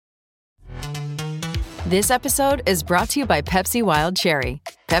This episode is brought to you by Pepsi Wild Cherry.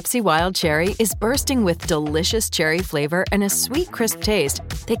 Pepsi Wild Cherry is bursting with delicious cherry flavor and a sweet, crisp taste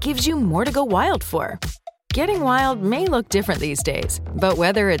that gives you more to go wild for. Getting wild may look different these days, but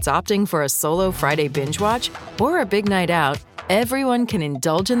whether it's opting for a solo Friday binge watch or a big night out, everyone can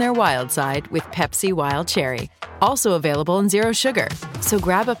indulge in their wild side with Pepsi Wild Cherry. Also available in Zero Sugar. So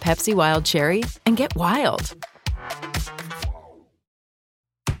grab a Pepsi Wild Cherry and get wild.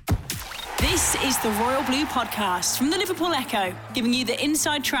 This is the Royal Blue Podcast from the Liverpool Echo, giving you the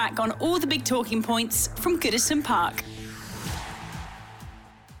inside track on all the big talking points from Goodison Park.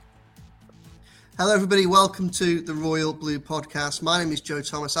 Hello everybody, welcome to the Royal Blue Podcast. My name is Joe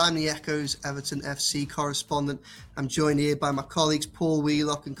Thomas. I'm the Echo's Everton FC correspondent. I'm joined here by my colleagues Paul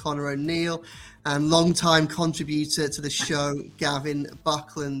Wheelock and Conor O'Neill, and long-time contributor to the show, Gavin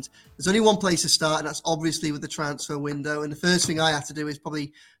Buckland. There's only one place to start, and that's obviously with the transfer window. And the first thing I have to do is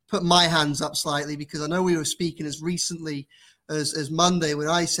probably put my hands up slightly, because I know we were speaking as recently as Monday when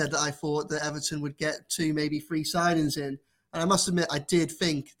I said that I thought that Everton would get 2, maybe 3 signings in. And I must admit, I did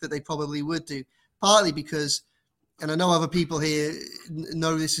think that they probably would do. Partly because, and I know other people here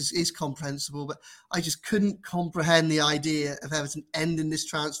know this is comprehensible, but I just couldn't comprehend the idea of Everton ending this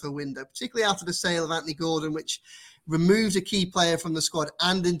transfer window, particularly after the sale of Anthony Gordon, which removed a key player from the squad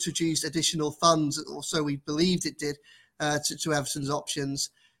and introduced additional funds, or so we believed it did, to Everton's options.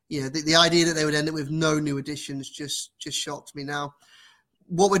 You know, the idea that they would end it with no new additions just shocked me. Now,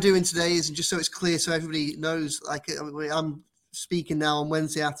 what we're doing today is, and just so it's clear so everybody knows, like I'm speaking now on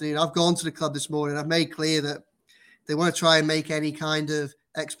Wednesday afternoon. I've gone to the club this morning. I've made clear that they want to try and make any kind of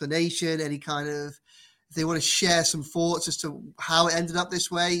explanation, if they want to share some thoughts as to how it ended up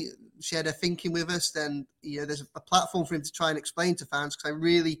this way, share their thinking with us, then, you know, there's a platform for him to try and explain to fans, because I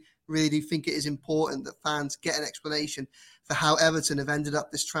really, really do think it is important that fans get an explanation for how Everton have ended up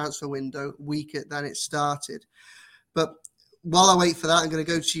this transfer window weaker than it started. But while I wait for that, I'm going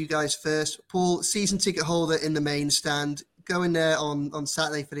to go to you guys first. Paul, season ticket holder in the main stand, going there on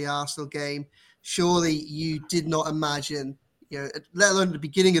Saturday for the Arsenal game. Surely you did not imagine, you know, let alone at the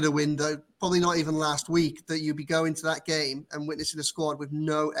beginning of the window, probably not even last week, that you'd be going to that game and witnessing a squad with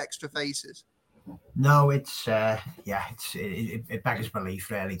no extra faces. No, it beggars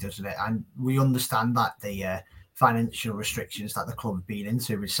belief, really, doesn't it? And we understand that the financial restrictions that the club have been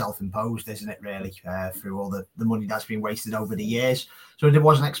into is self-imposed, isn't it, really, through all the money that's been wasted over the years. So it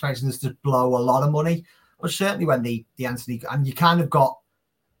wasn't expecting us to blow a lot of money. But certainly when the Anthony, and you kind of got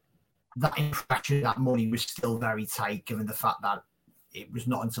that impression that money was still very tight, given the fact that it was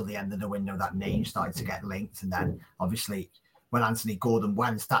not until the end of the window that names started to get linked. And then obviously when Anthony Gordon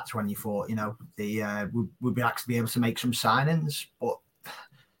went, that's when you thought, you know, we'd be actually able to make some signings. But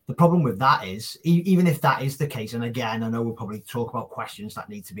the problem with that is, even if that is the case, and again, I know we'll probably talk about questions that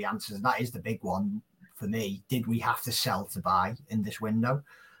need to be answered, and that is the big one for me. Did we have to sell to buy in this window?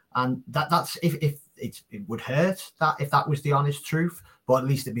 And that's if it would hurt that if that was the honest truth, but at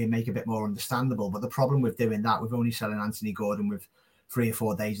least it'd make a bit more understandable. But the problem with doing that, with only selling Anthony Gordon with 3 or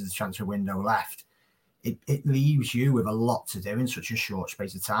 4 days of the transfer window left, it leaves you with a lot to do in such a short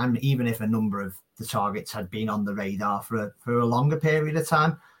space of time, even if a number of the targets had been on the radar for a longer period of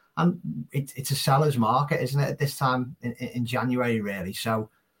time. And it's a seller's market, isn't it, at this time in January, really? So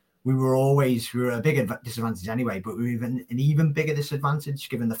we were a big disadvantage anyway, but we were an even bigger disadvantage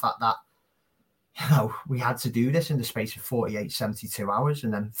given the fact that, you know, we had to do this in the space of 48, 72 hours,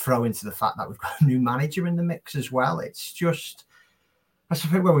 and then throw into the fact that we've got a new manager in the mix as well. It's just, I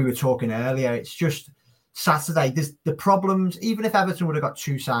think when we were talking earlier, it's just Saturday, there's the problems. Even if Everton would have got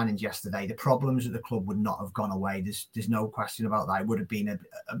 2 signings yesterday, the problems at the club would not have gone away. There's no question about that. It would have been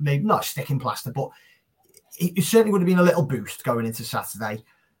maybe not a sticking plaster, but it certainly would have been a little boost going into Saturday.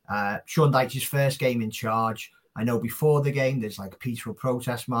 Sean Dyche's first game in charge. I know before the game there's like a peaceful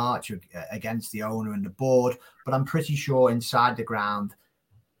protest march against the owner and the board, but I'm pretty sure inside the ground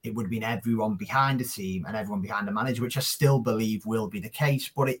it would have been everyone behind the team and everyone behind the manager, which I still believe will be the case.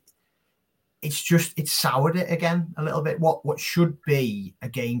 But it's soured it again a little bit. What should be a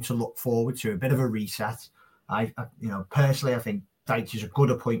game to look forward to, a bit of a reset. I personally, I think Dyche is a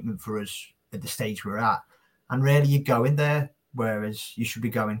good appointment for us at the stage we're at, and really you go in there. Whereas you should be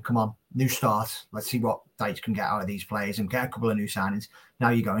going, come on, new start. Let's see what Dyche can get out of these players and get a couple of new signings. Now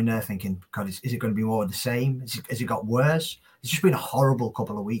you go in there thinking, God, is it going to be more of the same? Has it got worse? It's just been a horrible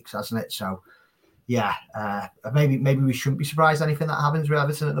couple of weeks, hasn't it? So, yeah, maybe we shouldn't be surprised anything that happens with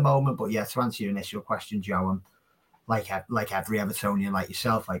Everton at the moment. But yeah, to answer your initial question, Joe, like every Evertonian, like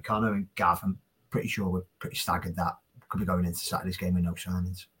yourself, like Conor and Gav, I'm pretty sure we're pretty staggered that could be going into Saturday's game with no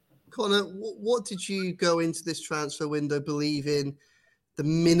signings. Conor, what did you go into this transfer window believing the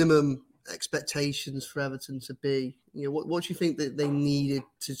minimum expectations for Everton to be? What do you think that they needed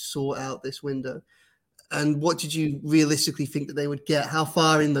to sort out this window? And what did you realistically think that they would get? How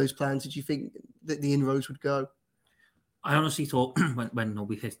far in those plans did you think that the inroads would go? I honestly thought when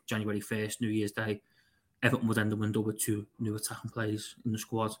we hit January 1st, New Year's Day, Everton would end the window with 2 new attacking players in the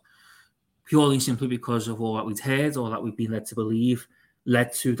squad. Purely and simply because of all that we'd heard or that we'd been led to believe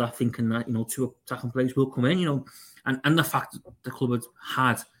led to that thinking that, 2 attacking players will come in, and the fact that the club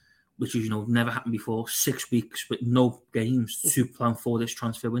had, which is, never happened before, 6 weeks with no games to plan for this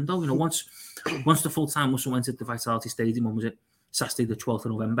transfer window. Once the full-time whistle went at the Vitality Stadium, when was it? Saturday the 12th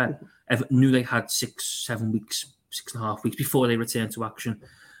of November, Everton knew they had 6-7 weeks, 6.5 weeks before they returned to action.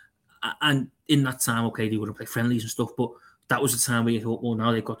 And in that time, okay, they were going to play friendlies and stuff, but that was the time where you thought, well,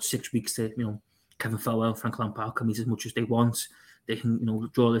 now they've got 6 weeks to, Kevin Farwell, Frank Lampard can meet as much as they want. They can,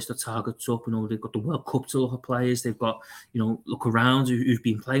 draw a list of targets up. They've got the World Cup to look at players. They've got, look around who's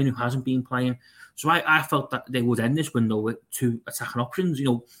been playing, who hasn't been playing. So I felt that they would end this window with 2 attacking options.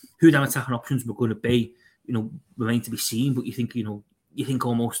 Who them attacking options were going to be, remain to be seen. But you think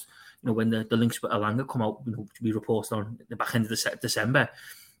almost, when the links with Elanga come out, to be reported on the back end of December,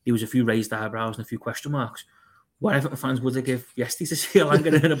 there was a few raised eyebrows and a few question marks. What Everton fans would they give yesterday to see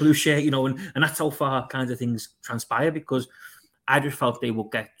Elanga in a blue shirt, and that's how far kinds of things transpire, because I just felt they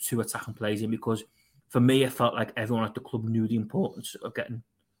would get 2 attacking players in, because for me, it felt like everyone at the club knew the importance of getting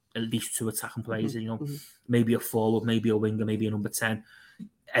at least 2 attacking players in, maybe a forward, maybe a winger, maybe a number 10.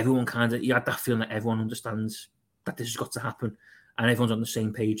 Everyone you had that feeling that everyone understands that this has got to happen and everyone's on the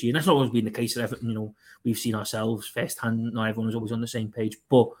same page. And that's not always been the case at Everton. We've seen ourselves firsthand, not everyone is always on the same page,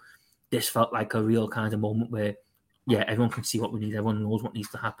 but this felt like a real kind of moment where, yeah, everyone can see what we need, everyone knows what needs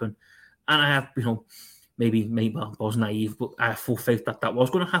to happen. And I have, maybe I was naive, but I have full faith that was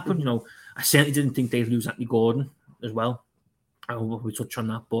going to happen. I certainly didn't think they'd lose Anthony Gordon as well. I don't know if we touch on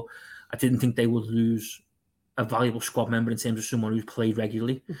that, but I didn't think they would lose a valuable squad member in terms of someone who's played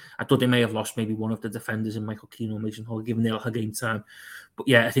regularly. I thought they may have lost maybe one of the defenders in Michael Keane or Mason Hall, given their game time. But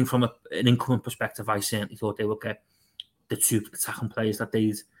yeah, I think from an incoming perspective, I certainly thought they would get the 2 attacking players that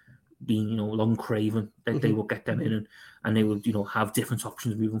they'd been, long craving. They would get them in and they would, have different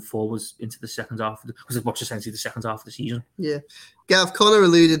options moving forwards into the second half, because it was essentially the second half of the season. Yeah. Gav, Connor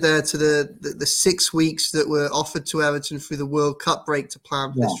alluded there to the 6 weeks that were offered to Everton through the World Cup break to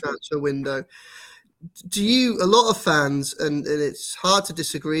plan for this transfer window. A lot of fans, and it's hard to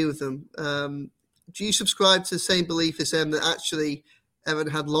disagree with them, do you subscribe to the same belief as them that actually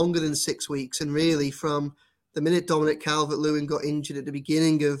Everton had longer than 6 weeks, and really from the minute Dominic Calvert-Lewin got injured at the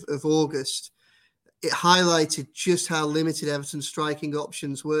beginning of August, it highlighted just how limited Everton's striking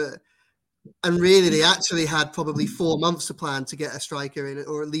options were. And really, they actually had probably 4 months to plan to get a striker in,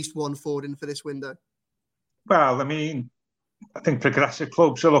 or at least one forward in for this window. Well, I think progressive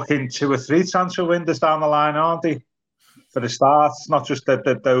clubs are looking 2 or 3 transfer windows down the line, aren't they? For the start, it's not just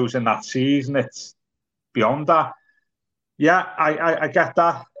those in that season, it's beyond that. Yeah, I get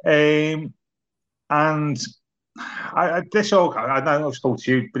that. And I know I spoke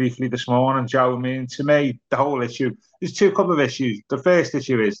to you briefly this morning, Joe. To me, the whole issue, there's 2 couple of issues. The first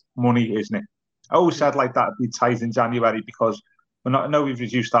issue is money, isn't it? I always said like that would be tight in January, because I know we've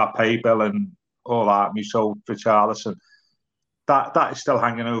reduced our pay bill and all that, we sold Richarlison. That is still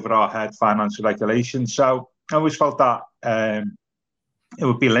hanging over our head, financial regulation. So I always felt that it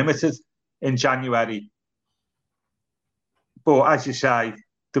would be limited in January. But as you say,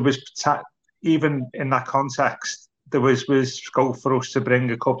 there was, even in that context, there was scope for us to bring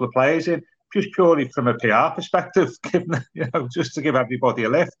a couple of players in, just purely from a PR perspective, given, just to give everybody a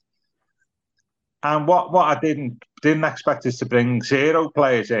lift. And what I didn't expect is to bring 0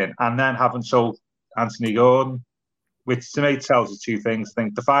 players in and then having sold Anthony Gordon, which to me tells you 2 things. I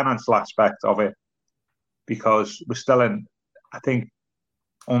think the financial aspect of it, because we're still in, I think,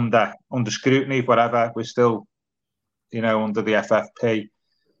 under scrutiny, whatever, we're still, under the FFP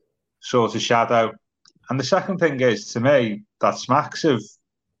sort of shadow. And the second thing is, to me, that smacks of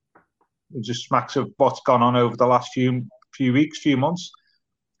what's gone on over the last few weeks, few months.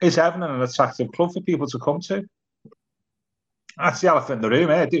 Is Everton an attractive club for people to come to? That's the elephant in the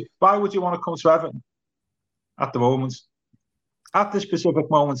room, eh? Why would you want to come to Everton at the moment? At this specific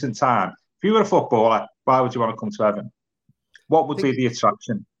moment in time, if you were a footballer, why would you want to come to Everton? What would be the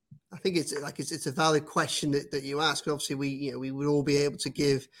attraction? I think it's a valid question that you ask. Obviously, we would all be able to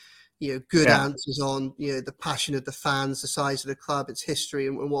give good answers on the passion of the fans, the size of the club, its history,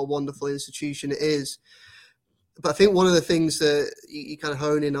 and what a wonderful institution it is. But I think one of the things that you kind of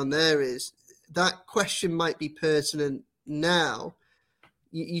hone in on there is that question might be pertinent now.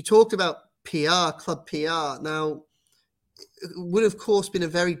 You talked about PR, club PR. Now, would of course been a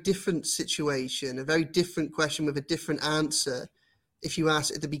very different situation, a very different question with a different answer if you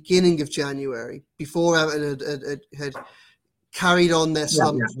asked at the beginning of January, before Everton had carried on their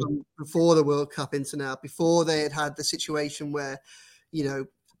slump from before the World Cup into now, before they had the situation where,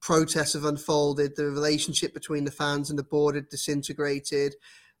 protests have unfolded, the relationship between the fans and the board had disintegrated,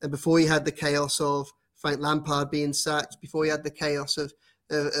 and before you had the chaos of Frank Lampard being sacked, before you had the chaos of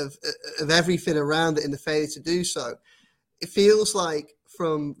everything around it and the failure to do so. It feels like,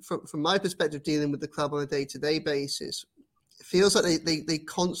 from my perspective, dealing with the club on a day-to-day basis, it feels like they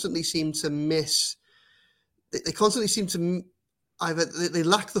constantly seem to miss. They constantly seem to either they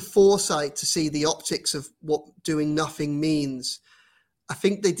lack the foresight to see the optics of what doing nothing means. I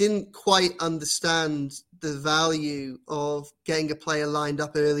think they didn't quite understand the value of getting a player lined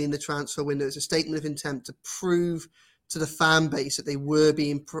up early in the transfer window. It's a statement of intent to prove to the fan base that they were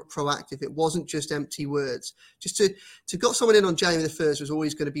being proactive. It wasn't just empty words. Just to got someone in on January the 1st was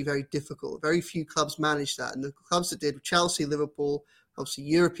always going to be very difficult. Very few clubs managed that. And the clubs that did, Chelsea, Liverpool, obviously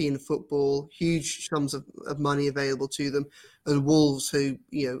European football, huge sums of money available to them, and Wolves, who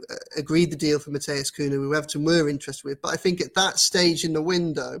agreed the deal for Matheus Cunha, who Everton were interested with. But I think at that stage in the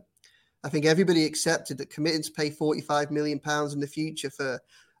window, I think everybody accepted that committing to pay £45 million in the future for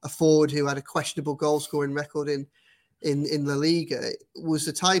a forward who had a questionable goal scoring record in La Liga was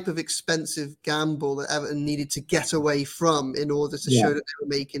the type of expensive gamble that Everton needed to get away from in order to show that they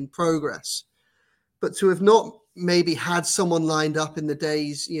were making progress. But to have not maybe had someone lined up in the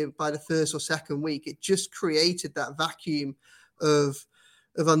days, by the first or second week, it just created that vacuum of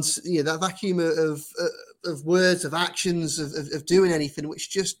words, of actions, of doing anything, which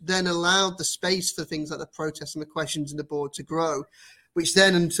just then allowed the space for things like the protests and the questions in the board to grow, which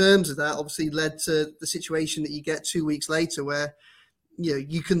then, in terms of that, obviously led to the situation that you get 2 weeks later, where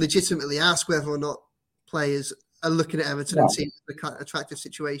you can legitimately ask whether or not players are looking at Everton and seeing the kind of attractive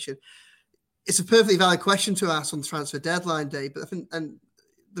situation. It's a perfectly valid question to ask on transfer deadline day, but I think, and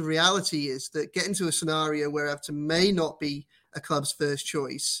the reality is that getting to a scenario where Everton may not be a club's first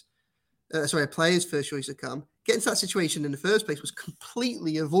choice, a player's first choice to come, getting to that situation in the first place was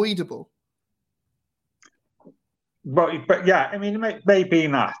completely avoidable. But yeah, I mean, it may be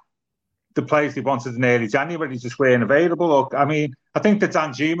that the players they wanted in early January just weren't available. Or, I mean, I think the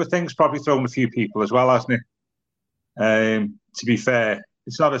Danjuma thing's probably thrown a few people as well, hasn't it? To be fair,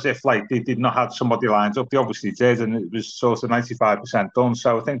 it's not as if they did not have somebody lined up. They obviously did, and it was sort of 95% done.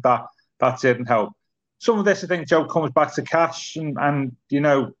 So I think that didn't help. Some of this, I think, Joe, comes back to cash and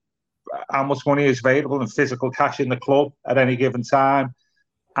how much money is available and physical cash in the club at any given time.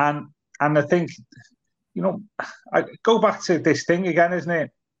 And I think, I go back to this thing again, isn't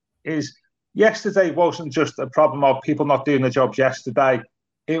it? Is yesterday wasn't just a problem of people not doing the jobs yesterday.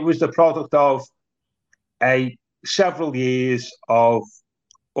 It was the product of several years of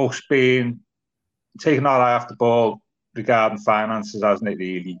us taking our eye off the ball regarding finances, hasn't it,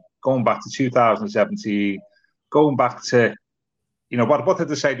 really? Going back to 2017, going back to, what did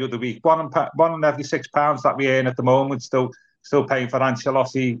they say the other week? One in every £6 that we earn at the moment, still paying for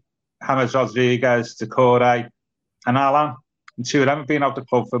Ancelotti, James Rodriguez, Decore, and Alan. And two of them have been out of the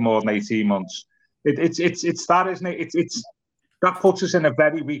club for more than 18 months. It's that, isn't it? It's that puts us in a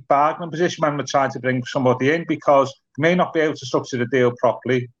very weak bargaining position when we're trying to bring somebody in, because we may not be able to structure the deal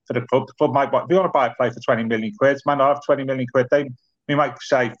properly for the club. The club might, if we want to buy a player for 20 million quid, might not have 20 million quid. We might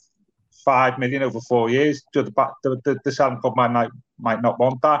say 5 million over 4 years. The selling club might not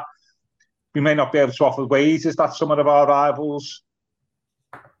want that. We may not be able to offer wages that some of our rivals.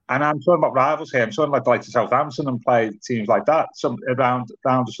 And I'm talking about rivals here. I'm talking about like Southampton and play teams like that, some around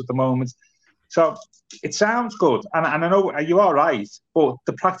us at the moment. So it sounds good, and I know you are right, but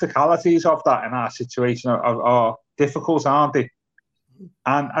the practicalities of that in our situation are difficult, aren't they?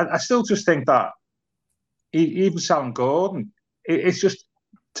 And I still just think that even selling Gordon, it's just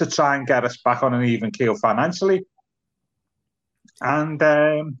to try and get us back on an even keel financially. And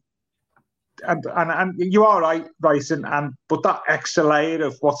you are right, Bryson, but that extra layer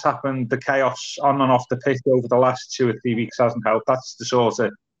of what's happened, the chaos on and off the pitch over the last 2 or 3 weeks hasn't helped. That's the sort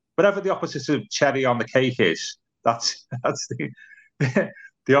of, whatever the opposite of cherry on the cake is, that's the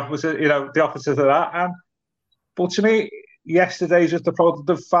opposite, the opposite of that. But to me, yesterday's just the product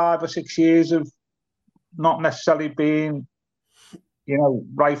of 5 or 6 years of not necessarily being,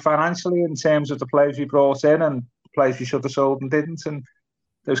 right financially in terms of the players we brought in and the players we should have sold and didn't. And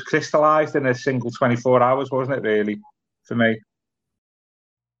it was crystallised in a single 24 hours, wasn't it, really, for me?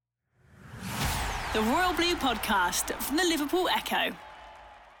 The Royal Blue Podcast from the Liverpool Echo.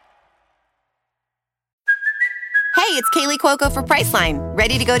 Hey, it's Kaylee Cuoco for Priceline.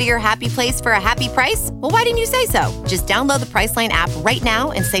 Ready to go to your happy place for a happy price? Well, why didn't you say so? Just download the Priceline app right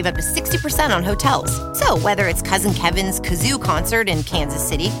now and save up to 60% on hotels. So whether it's Cousin Kevin's Kazoo Concert in Kansas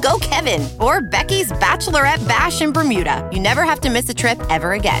City, go Kevin, or Becky's Bachelorette Bash in Bermuda, you never have to miss a trip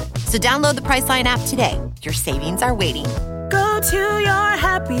ever again. So download the Priceline app today. Your savings are waiting. Go to your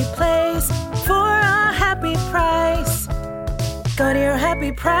happy place for a happy price. Go to your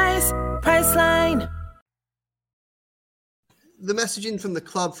happy price, Priceline. The messaging from the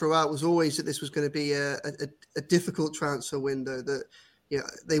club throughout was always that this was going to be a difficult transfer window, that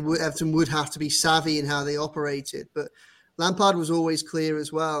Everton would have to be savvy in how they operated. But Lampard was always clear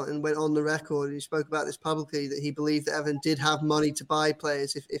as well, and went on the record, and he spoke about this publicly, that he believed that Everton did have money to buy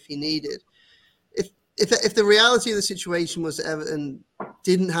players if he needed. If the reality of the situation was that Everton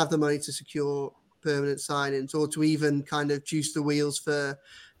didn't have the money to secure permanent signings, or to even kind of juice the wheels for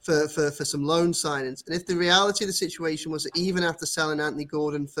some loan signings, and if the reality of the situation was that even after selling Anthony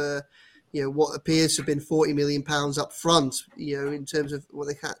Gordon for what appears to have been £40 million up front, in terms of what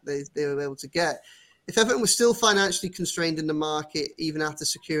they were able to get, if Everton was still financially constrained in the market even after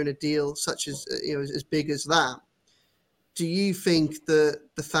securing a deal such as as big as that, do you think that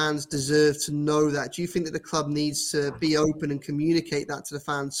the fans deserve to know that? Do you think that the club needs to be open and communicate that to the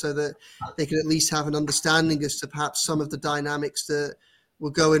fans so that they can at least have an understanding as to perhaps some of the dynamics that were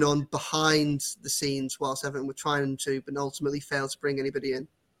going on behind the scenes whilst Everton were trying to, but ultimately failed to bring anybody in?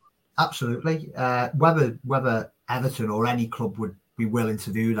 Absolutely. Whether Everton or any club would be willing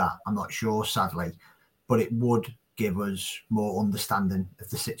to do that, I'm not sure, sadly, but it would give us more understanding of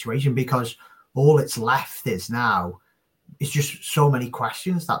the situation, because all it's left is now it's just so many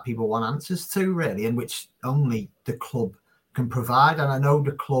questions that people want answers to, really, and which only the club can provide. And I know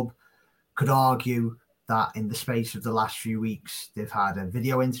the club could argue that in the space of the last few weeks, they've had a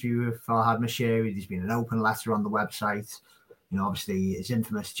video interview with Farhad Moshiri. There's been an open letter on the website. Obviously his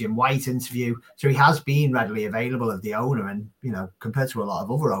infamous Jim White interview. So he has been readily available of the owner. And, compared to a lot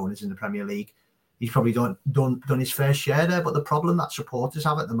of other owners in the Premier League, he's probably done his fair share there. But the problem that supporters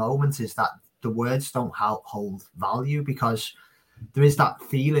have at the moment is that the words don't hold value, because there is that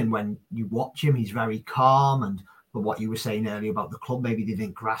feeling when you watch him, he's very calm. And what you were saying earlier about the club, maybe they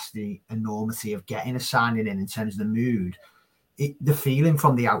didn't grasp the enormity of getting a signing in terms of the mood. The feeling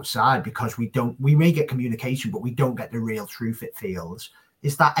from the outside, because we may get communication, but we don't get the real truth, it feels,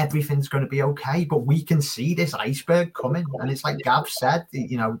 is that everything's going to be okay. But we can see this iceberg coming. And it's like Gav said,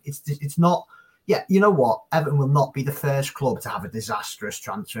 it's not, you know what? Everton will not be the first club to have a disastrous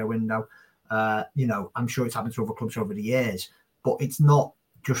transfer window. I'm sure it's happened to other clubs over the years, but it's not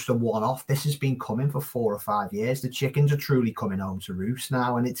just a one-off. This has been coming for 4 or 5 years. The chickens are truly coming home to roost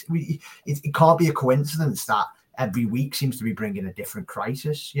now, and it can't be a coincidence that every week seems to be bringing a different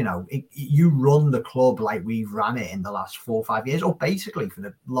crisis. You run the club like we've ran it in the last 4 or 5 years, or basically for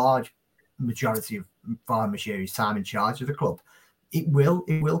the large majority of Farhad Moshiri's time in charge of the club. It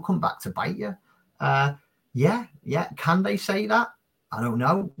will come back to bite you. Can they say that? I don't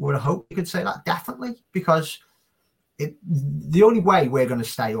know. Would I hope you could say that? Definitely, because the only way we're going to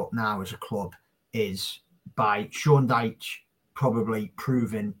stay up now as a club is by Sean Dyche probably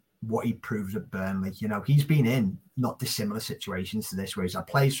proving what he proved at Burnley. He's been in not dissimilar situations to this, where he's had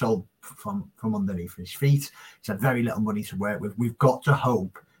players sold from underneath his feet. He's had very little money to work with. We've got to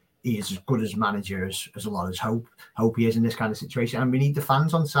hope he is as good as manager as a lot of us hope he is in this kind of situation. And we need the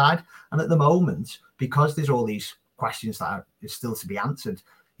fans on side. And at the moment, because there's all these questions that are still to be answered,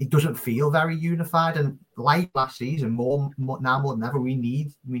 it doesn't feel very unified. And like last season, more than ever, we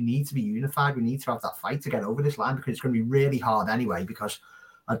need to be unified. We need to have that fight to get over this line, because it's going to be really hard anyway, because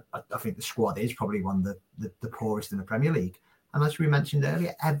I think the squad is probably one of the poorest in the Premier League. And as we mentioned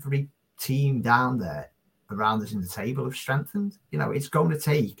earlier, every team down there around us in the table have strengthened. It's going to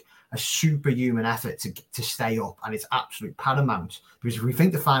take a superhuman effort to stay up, and it's absolute paramount, because if we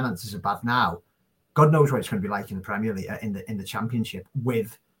think the finances are bad now, God knows what it's going to be like in the Premier League, in the Championship,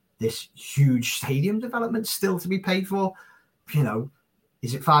 with this huge stadium development still to be paid for.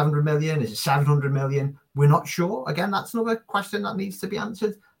 Is it 500 million? Is it 700 million? We're not sure. Again, that's another question that needs to be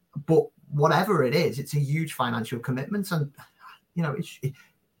answered. But whatever it is, it's a huge financial commitment. And,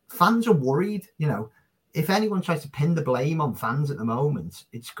 fans are worried. If anyone tries to pin the blame on fans at the moment,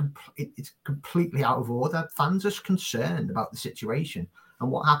 it's completely out of order. Fans are concerned about the situation. And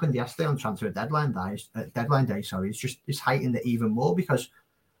what happened yesterday on transfer deadline day, is heightened it even more, because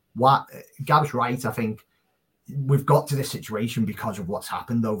Gab's right. I think we've got to this situation because of what's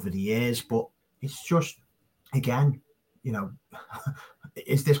happened over the years, but it's just, again,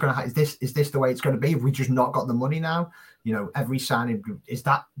 is this going to is this the way it's going to be? Have we just not got the money now? You know, every signing, is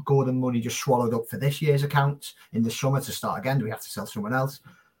that Gordon money just swallowed up for this year's accounts in the summer to start again? Do we have to sell someone else?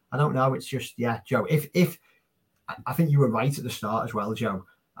 I don't know. It's just, yeah, Joe, if I think you were right at the start as well, Joe.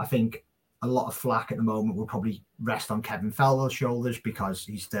 I think a lot of flack at the moment will probably rest on Kevin Fowler's shoulders because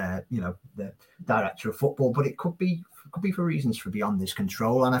he's the director of football, but it could be for reasons for beyond his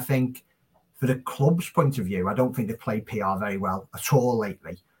control. And I think for the club's point of view, I don't think they've played PR very well at all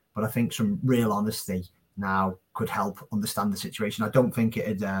lately, but I think some real honesty now could help understand the situation. I don't think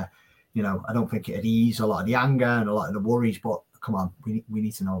it'd ease a lot of the anger and a lot of the worries, but come on, we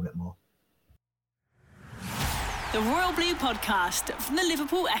need to know a bit more. The Royal Blue Podcast from the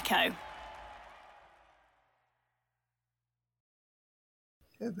Liverpool Echo.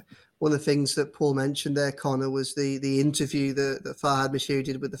 One of the things that Paul mentioned there, Connor, was the interview that Farhad Moshiri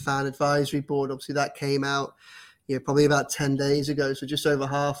did with the Fan Advisory Board. Obviously, that came out probably about 10 days ago, so just over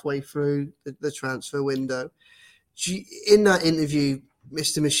halfway through the transfer window. In that interview,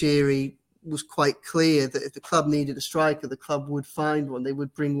 Mr. Moshiri was quite clear that if the club needed a striker, the club would find one. They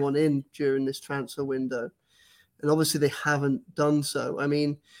would bring one in during this transfer window. And obviously they haven't done so. I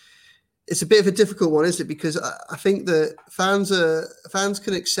mean, it's a bit of a difficult one, isn't it? Because I think that fans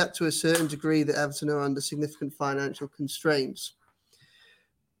can accept to a certain degree that Everton are under significant financial constraints.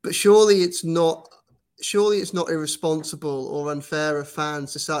 But surely it's not irresponsible or unfair of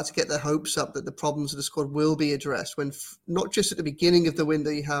fans to start to get their hopes up that the problems of the squad will be addressed when not just at the beginning of the window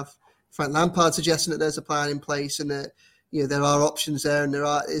you have Frank Lampard suggesting that there's a plan in place and that there are options there and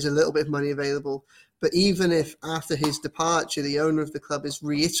is a little bit of money available. But even if after his departure, the owner of the club is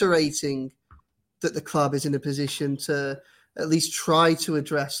reiterating that the club is in a position to at least try to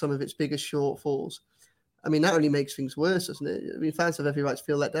address some of its biggest shortfalls, I mean, that only makes things worse, doesn't it? I mean, fans have every right to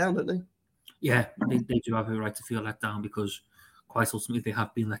feel let down, don't they? Yeah, they do have a right to feel let down because quite ultimately they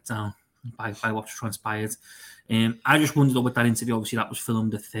have been let down by what's transpired. I just wondered with that interview, obviously that was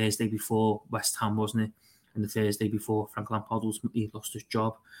filmed the Thursday before West Ham, wasn't it? And the Thursday before Frank Lampard ultimately lost his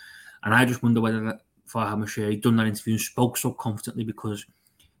job. And I just wonder whether Farhad Moshiri done that interview and spoke so confidently because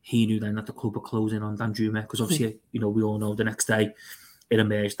he knew then that the club were closing on Danjuma. Because obviously, we all know the next day it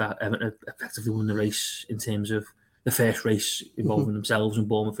emerged that Everton effectively won the race in terms of the first race involving themselves and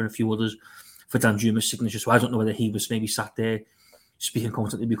Bournemouth and a few others for Danjuma's signature. So I don't know whether he was maybe sat there speaking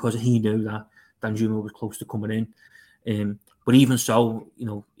confidently because he knew that Danjuma was close to coming in. But even so,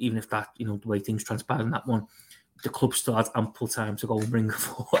 even if that, the way things transpired in that one, the club still had ample time to go and bring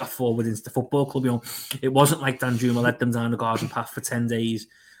forward into the football club. It wasn't like Danjuma led them down the garden path for 10 days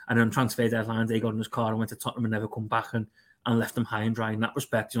and then on transfer deadline they got in his car and went to Tottenham and never come back and left them high and dry. In that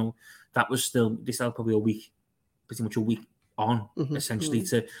respect, that was they still probably pretty much a week on, essentially,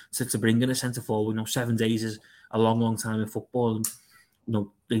 to bring in a centre forward. 7 days is a long time in football. And,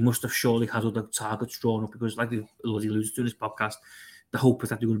 they must have surely had other targets drawn up because, like we've already alluded to in this podcast, the hope was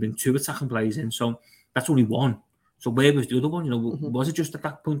that they were going to bring 2 attacking players in. So that's only one. So where was the other one? Was it just at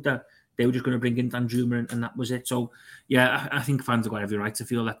that point that they were just going to bring in Danjuma and that was it? So, yeah, I think fans have got every right to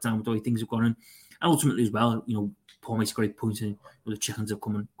feel let down with the way things have gone. And ultimately as well, Paul makes a great point in the chickens are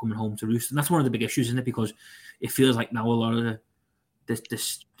coming home to roost. And that's one of the big issues, isn't it? Because it feels like now a lot of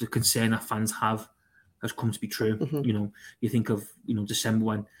the concern that fans have has come to be true. You think of, December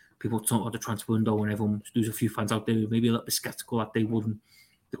when people talk about the transfer window and there's a few fans out there who maybe a little bit sceptical that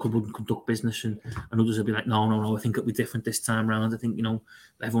the club wouldn't conduct business and others will be like, no, I think it'll be different this time round. I think,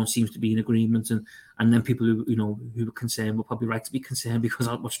 everyone seems to be in agreement and then people who are concerned will probably right to be concerned because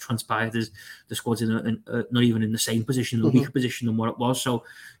what's transpired is the squad's not even in the same position, a weaker position than what it was. So,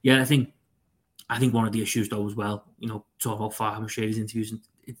 yeah, I think one of the issues though as well, talking about Farhad Moshiri's interviews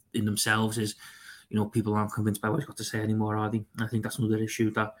in themselves is, people aren't convinced by what he's got to say anymore, are they? I think that's another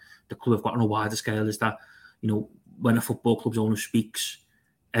issue that the club have got on a wider scale is that, when a football club's owner speaks,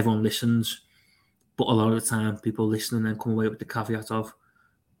 everyone listens, but a lot of the time people listen and then come away with the caveat of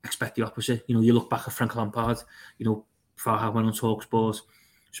expect the opposite. You look back at Frank Lampard, Farhad went on TalkSport,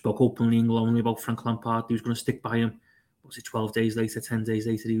 spoke openly and glowingly about Frank Lampard. He was going to stick by him. Was it 12 days later, 10 days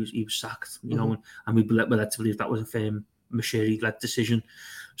later, he was sacked, and we led to believe that was a firm Moshiri-led decision.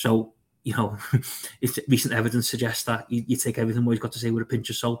 So, if recent evidence suggests that you take everything what he's got to say with a pinch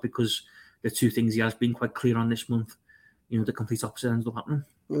of salt because the two things he has been quite clear on this month, the complete opposite ends up happening.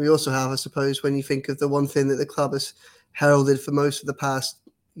 We also have, I suppose, when you think of the one thing that the club has heralded for most of the past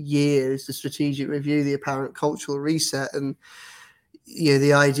year is the strategic review, the apparent cultural reset, and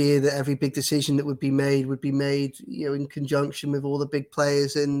the idea that every big decision that would be made in conjunction with all the big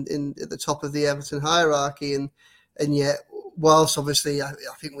players in at the top of the Everton hierarchy, and yet whilst obviously I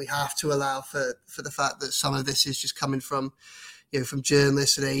think we have to allow for the fact that some of this is just coming from from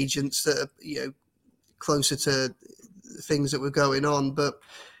journalists and agents that are, closer to things that were going on, but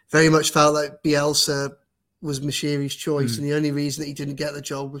very much felt like Bielsa was Moshiri's choice, and the only reason that he didn't get the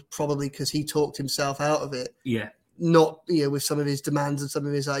job was probably because he talked himself out of it. Yeah. Not, with some of his demands and some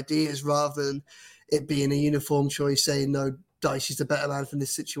of his ideas, rather than it being a uniform choice saying, no, Dyche is the better man from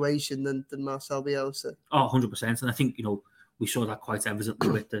this situation than Marcel Bielsa. Oh, 100%. And I think, we saw that quite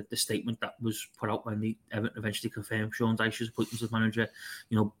evidently with the statement that was put out when the Everton eventually confirmed Sean Dyche's appointment as manager.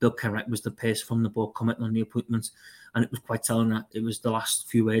 Bill Kenwright was the person from the board commenting on the appointment, and it was quite telling that it was the last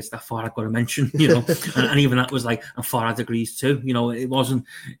few words that Farhad got to mention, and even that was like, and Farhad agrees too. It wasn't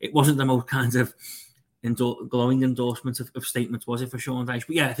the most kind of glowing endorsement of statements, was it, for Sean Dyche?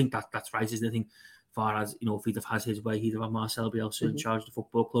 But yeah, I think that's right. I think Farhad, if he'd have had his way, he'd have had Marcel Bielsa in charge of the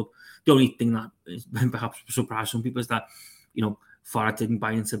football club. The only thing that perhaps surprised some people is that, Farhad didn't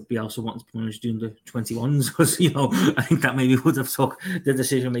buy into Bielsa wanting to manage doing the 21s, because, I think that maybe would have took the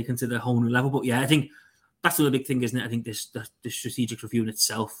decision making to the whole new level. But yeah, I think that's the big thing, isn't it? I think this strategic review in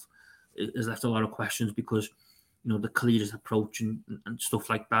itself has left a lot of questions because, the Khalid's approach and stuff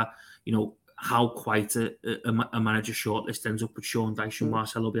like that, how quite a manager shortlist ends up with Sean Dyche and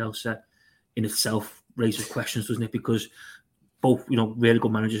Marcelo Bielsa in itself raises questions, doesn't it? Because both, really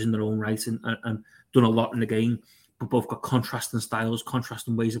good managers in their own right and done a lot in the game, but both got contrasting styles,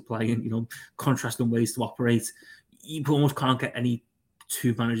 contrasting ways of playing, contrasting ways to operate. You almost can't get any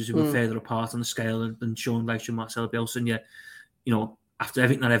two managers who are further apart on the scale than Sean Dyche and Marcelo Bielsa. And yet, after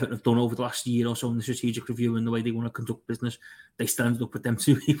everything that Everton have done over the last year or so in the strategic review and the way they want to conduct business, they still ended up with them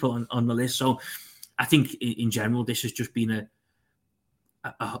two people on the list. So I think in general, this has just been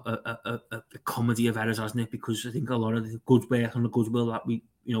a comedy of errors, hasn't it? Because I think a lot of the good work and the goodwill that we,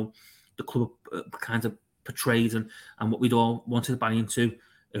 the club kind of portrayed and what we'd all wanted to buy into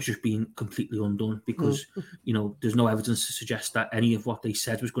has just been completely undone because, there's no evidence to suggest that any of what they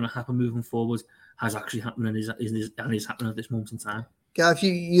said was going to happen moving forward has actually happened and is happening at this moment in time. Gav,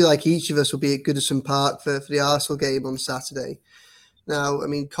 you like each of us will be at Goodison Park for the Arsenal game on Saturday. Now, I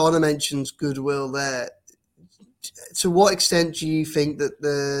mean, Connor mentions goodwill there. To what extent do you think that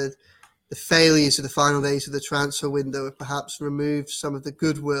the failures of the final days of the transfer window have perhaps removed some of the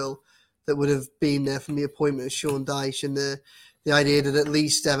goodwill that would have been there from the appointment of Sean Dyche and the idea that at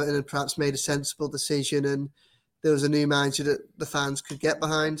least Everton had perhaps made a sensible decision and there was a new manager that the fans could get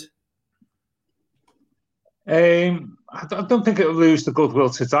behind? I don't think it will lose the goodwill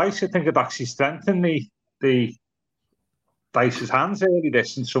to Dyche. I think it actually strengthened the Dyche's hands really,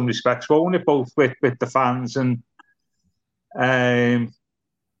 this in some respects, won't it? Both with the fans and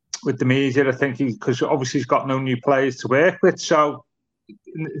with the media. I think because obviously he's got no new players to work with. So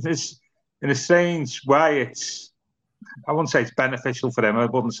in a strange way, I wouldn't say it's beneficial for him. I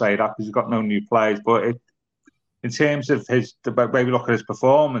wouldn't say that because he's got no new players. But in terms of the way we look at his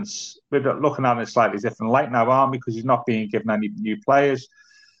performance, we're looking at it in a slightly different light now, aren't we? Because he's not being given any new players.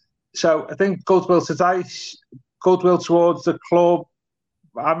 So I think goodwill to Dyche, goodwill towards the club.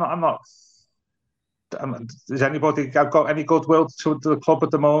 I'm not. Does anybody got any goodwill to the club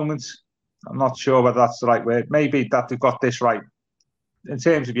at the moment? I'm not sure whether that's the right word. Maybe that they've got this right in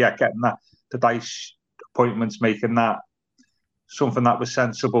terms of getting that the Dyche appointments, making that something that was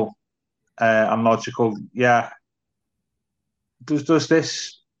sensible and logical. Yeah. Does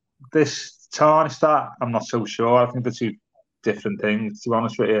this tarnish that? I'm not so sure. I think they're two different things, to be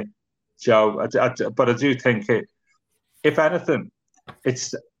honest with you, Joe. But I do think if anything,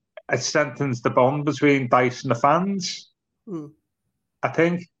 it strengthens the bond between Dyche and the fans. I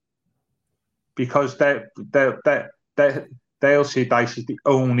think because they'll see Dyche as the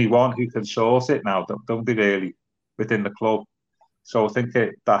only one who can sort it now, don't they? Really, within the club. So I think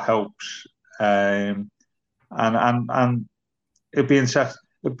that helps, and it'd be interesting.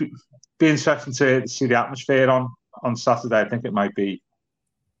 It'd be interesting to see the atmosphere on Saturday. I think it might be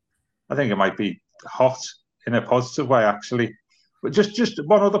hot in a positive way, actually. But just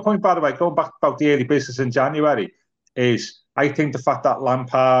one other point, by the way, going back about the early business in January, is I think the fact that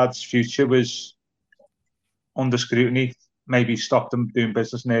Lampard's future was under scrutiny maybe stopped them doing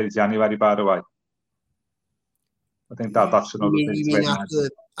business in early January, by the way. I think that's another thing. You mean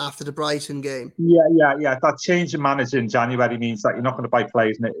after the Brighton game? Yeah. That change of manager in January means that you're not going to buy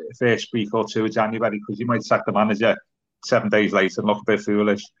players in the first week or two of January because you might sack the manager 7 days later and look a bit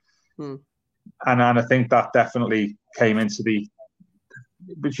foolish. And I think that definitely came into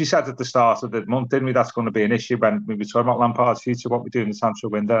which you said at the start of the month, didn't we? That's going to be an issue when we were talking about Lampard's future, what we do in the transfer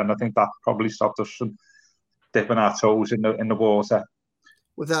window, and I think that probably stopped us from dipping our toes in the water.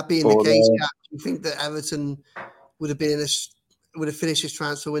 With that being the case, do you think that Everton would have been in would have finished this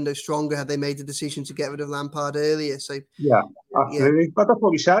transfer window stronger had they made the decision to get rid of Lampard earlier. So yeah, absolutely. But that's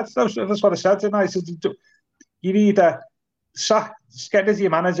what we said. That's what I said tonight. I said, you either get rid of your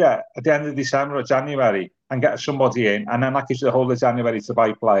manager at the end of December or January and get somebody in, and then that gives you the whole of January to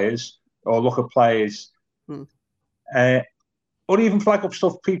buy players or look at players, or even flag up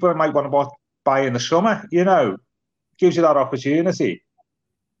stuff people might want to buy in the summer. Gives you that opportunity,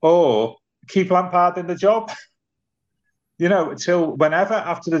 or keep Lampard in the job. Until whenever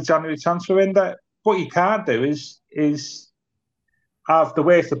after the January transfer window. What you can't do is have the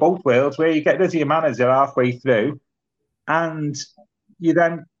worst of both worlds, where you get rid of your manager halfway through, and you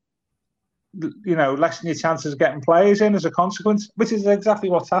then, lessen your chances of getting players in as a consequence, which is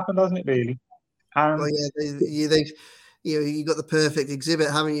exactly what's happened, hasn't it? Really. And you got the perfect exhibit,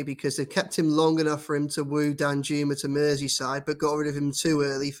 haven't you? Because they've kept him long enough for him to woo Danjuma to Merseyside, but got rid of him too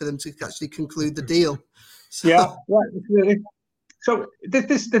early for them to actually conclude the deal. So, yeah, really. So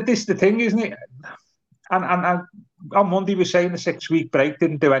this the thing, isn't it? And on Monday we're saying the 6-week break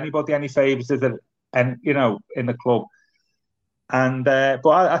didn't do anybody any favours, did it? And in the club. And but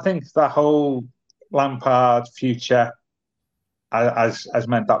I think that whole Lampard future has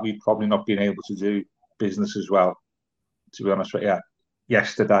meant that we've probably not been able to do business as well, to be honest with you,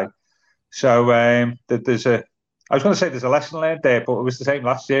 yesterday. So I was going to say there's a lesson learned there, but it was the same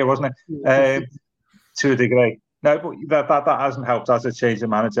last year, wasn't it? To a degree. No, but that hasn't helped as a change of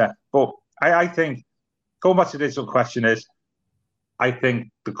manager. But I think, going back to the original question is, I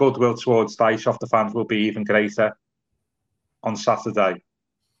think the goodwill towards Dyche off the fans will be even greater on Saturday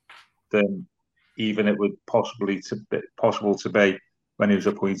than even it would possible to be when he was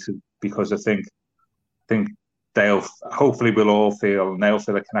appointed, because I think they'll all feel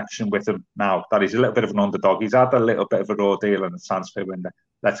a connection with him now that he's a little bit of an underdog. He's had a little bit of a raw deal in the transfer window.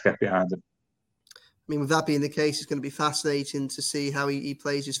 Let's get behind him. I mean, with that being the case, it's going to be fascinating to see how he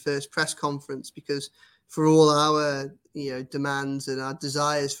plays his first press conference, because for all our demands and our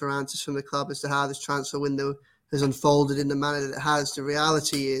desires for answers from the club as to how this transfer window has unfolded in the manner that it has, the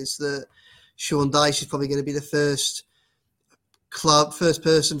reality is that Sean Dyche is probably going to be the first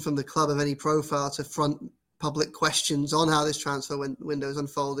person from the club of any profile to front public questions on how this transfer window has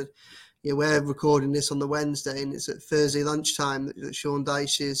unfolded. We're recording this on the Wednesday, and it's at Thursday lunchtime that Sean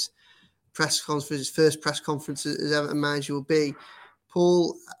Dyche's first press conference as Everton manager will be.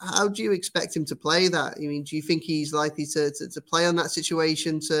 Paul, how do you expect him to play that? I mean, do you think he's likely to play on that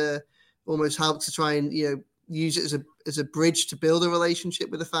situation to almost help to try and use it as a bridge to build a relationship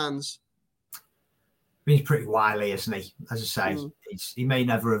with the fans? He's pretty wily, isn't he? As I say, he may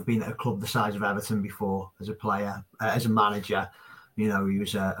never have been at a club the size of Everton before as a player, as a manager. He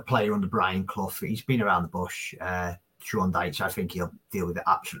was a player under Brian Clough. He's been around the bush. Sean Dyche, I think he'll deal with it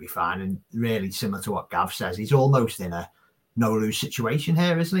absolutely fine. And really similar to what Gav says, he's almost in a no-lose situation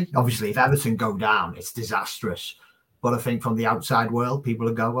here, isn't he? Obviously, if Everton go down, it's disastrous. But I think from the outside world, people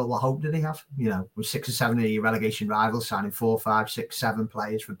will go, well, what hope did he have? With 6 or 7 of your relegation rivals signing 4, 5, 6, 7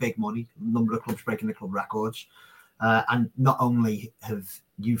 players for big money, a number of clubs breaking the club records. And not only have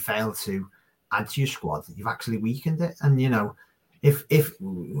you failed to add to your squad, you've actually weakened it. And, if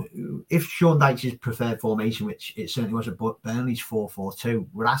Sean Dyche's preferred formation, which it certainly was at Burnley's 4-4-2,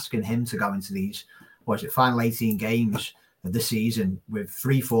 we're asking him to go into these, final 18 games of the season with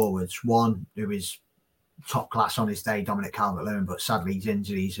 3 forwards, one who is top class on his day, Dominic Calvert-Lewin, but sadly his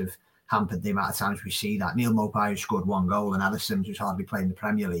injuries have hampered the amount of times we see that. Neil Maupay, who scored 1 goal, and Ellis Sims, who's hardly played in the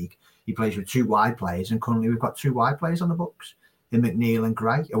Premier League. He plays with 2 wide players, and currently we've got 2 wide players on the books in McNeil and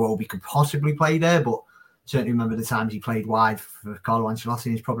Gray. Well, we could possibly play there, but certainly remember the times he played wide for Carlo Ancelotti,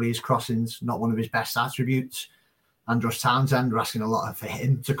 and it's probably his crossings, not one of his best attributes. Andros Townsend, we're asking a lot for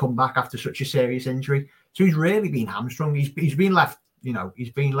him to come back after such a serious injury. So he's really been hamstrung. He's been left, he's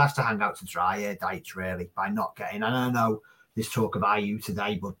been left to hang out to dry here, Dyche, really, by not getting. And I know there's talk of IU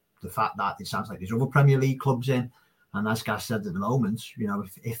today, but the fact that it sounds like there's other Premier League clubs in, and as Gaz said at the moment,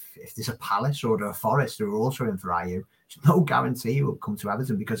 if there's a Palace or a Forest who are also in for IU, there's no guarantee he will come to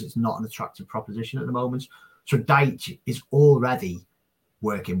Everton because it's not an attractive proposition at the moment. So Dyche is already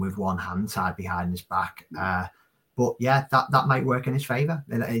working with one hand tied behind his back. But yeah, that might work in his favour.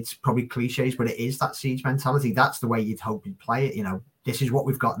 It's probably cliches, but it is that siege mentality. That's the way you'd hope he'd play it. This is what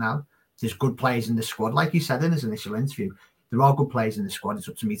we've got now. There's good players in the squad. Like he said in his initial interview, there are good players in the squad. It's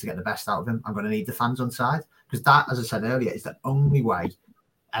up to me to get the best out of them. I'm going to need the fans on side. Because that, as I said earlier, is the only way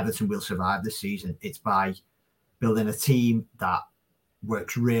Everton will survive this season. It's by building a team that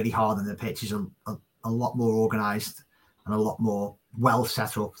works really hard on the pitch, is a lot more organised and a lot more well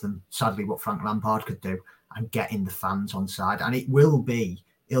set up than, sadly, what Frank Lampard could do, and getting the fans on side. And it will be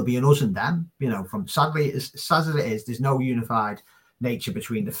it'll be an us and them. From sadly, as sad as it is, there's no unified nature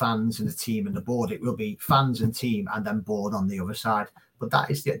between the fans and the team and the board. It will be fans and team and then board on the other side. But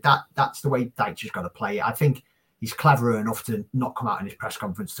that's the way Dyche's got to play it. I think he's clever enough to not come out in his press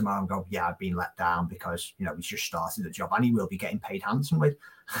conference tomorrow and go, yeah, I've been let down because, he's just started the job, and he will be getting paid handsomely.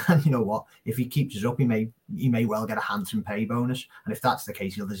 And you know what? If he keeps us up, he may well get a handsome pay bonus. And if that's the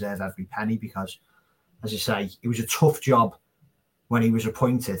case, he'll deserve every penny because, as I say, it was a tough job when he was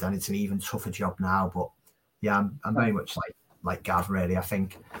appointed, and it's an even tougher job now. But yeah, I'm very much like Gav, really. I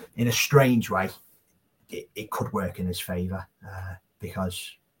think in a strange way, it could work in his favour because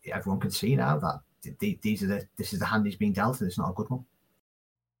everyone can see now that this is the hand he's being dealt, and it's not a good one.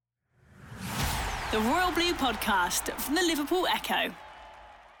 The Royal Blue Podcast from the Liverpool Echo.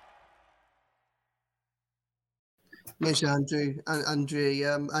 Mention Andrew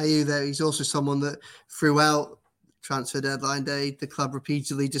Ayew there. He's also someone that throughout transfer deadline day, the club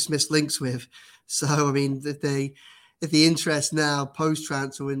repeatedly dismissed links with. So, I mean, if the interest now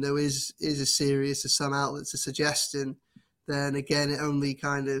post-transfer window is as serious as some outlets are suggesting, then again, it only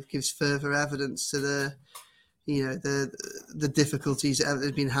kind of gives further evidence to the difficulties that Everton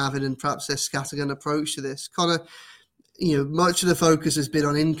have been having and perhaps their scattergun approach to this. Connor, much of the focus has been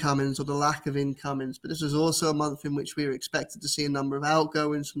on incomings or the lack of incomings, but this was also a month in which we were expected to see a number of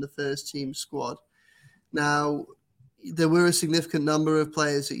outgoings from the first team squad. Now, there were a significant number of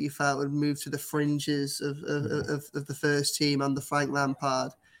players that you felt would move to the fringes of the first team under Frank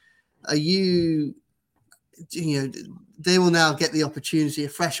Lampard. They will now get the opportunity, a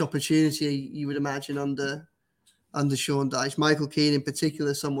fresh opportunity, you would imagine, under Sean Dyche. Michael Keane in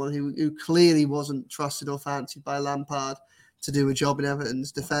particular, someone who clearly wasn't trusted or fancied by Lampard to do a job in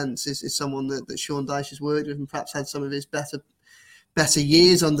Everton's defence, is someone that Sean Dyche has worked with and perhaps had some of his better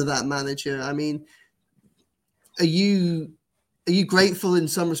years under that manager. I mean, are you grateful in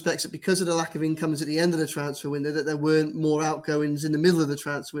some respects that because of the lack of incomes at the end of the transfer window that there weren't more outgoings in the middle of the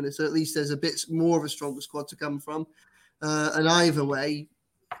transfer window, so at least there's a bit more of a stronger squad to come from? And either way,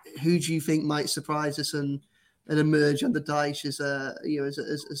 who do you think might surprise us and emerge under Dyche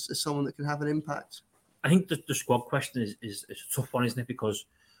as someone that can have an impact? I think the squad question is a tough one, isn't it? Because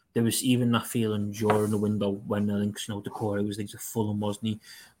there was even that feeling during the window when the links, Decore was linked to Fulham, wasn't he?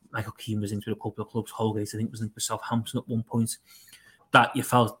 Michael Keane was into a couple of clubs. Holgate, I think, was linked with Southampton at one point. That you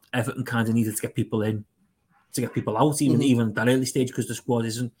felt Everton kind of needed to get people in, to get people out, even at that early stage, because the squad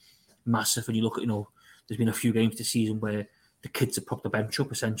isn't massive. And you look at, there's been a few games this season where the kids have propped the bench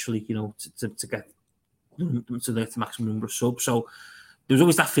up, essentially, to get them to the maximum number of subs. So there was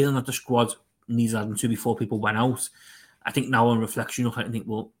always that feeling that the squad needs adding to before people went out. I think now on reflection, I think,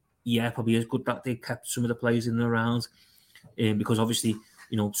 well, yeah, probably is good that they kept some of the players in and around, because obviously,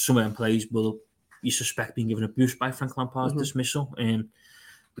 some of them players will, you suspect, being given a boost by Frank Lampard's dismissal,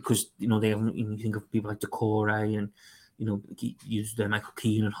 because they haven't. You think of people like Decore and use Michael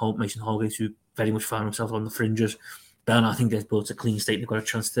Keane and Mason Holgate, who very much found themselves on the fringes. Then I think they've built a clean slate. They've got a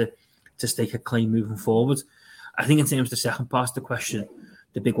chance to stake a claim moving forward. I think in terms of the second part of the question,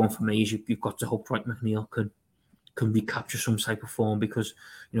 the big one for me is you've got to hope Dwight McNeil can recapture some type of form, because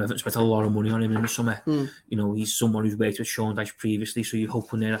Everton spent a lot of money on him in the summer. He's someone who's worked with Sean Dyche previously, so you're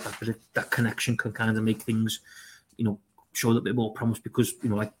hoping there that connection can kind of make things, show a little bit more promise, because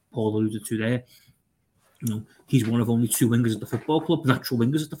like Paul alluded to there, he's one of only two wingers at the football club, natural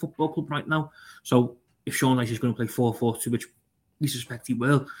wingers at the football club right now. So if Sean Dyche is going to play 4-4-2, which we suspect he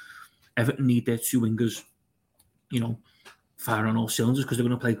will, Everton need their two wingers, fire on all cylinders, because they're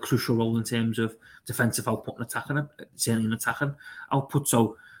going to play a crucial role in terms of defensive output and attacking output.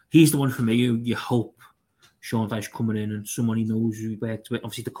 So he's the one for me who you hope Sean Dyche coming in, and someone he knows who worked with,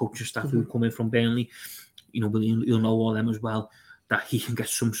 obviously the coaching staff who come in from Burnley, you'll know all them as well, that he can get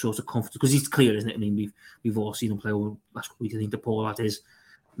some sort of confidence, because he's clear, isn't it? I mean, we've all seen him play over the last couple of weeks. I think Paul that is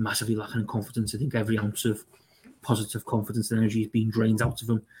massively lacking in confidence. I think every ounce of positive confidence and energy is being drained out of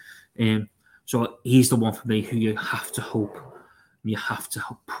him. So he's the one for me who you have to hope, you have to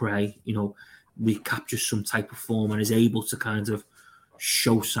pray, recaptures some type of form and is able to kind of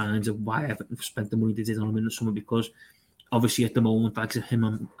show signs of why Everton spent the money they did on him in the summer, because obviously at the moment, like him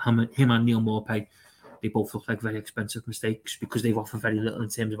and Neil Maupay, they both look like very expensive mistakes, because they've offered very little in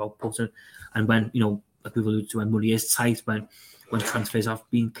terms of output. And when, like we've alluded to, when money is tight, when transfers have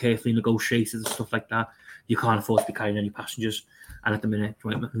been carefully negotiated and stuff like that, you can't afford to be carrying any passengers. And at the minute,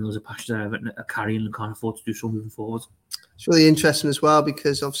 Dwight McNeil is a passenger Everton are carrying and can't afford to do so moving forward. It's really interesting as well,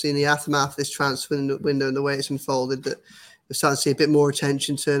 because obviously in the aftermath of this transfer window and the way it's unfolded, that we're starting to see a bit more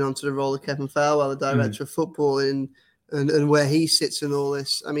attention turn onto the role of Kevin Farwell, the director of football, and where he sits in all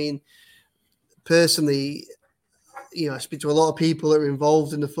this. I mean, personally, I speak to a lot of people that are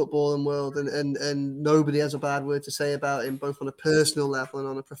involved in the footballing world, and nobody has a bad word to say about him, both on a personal level and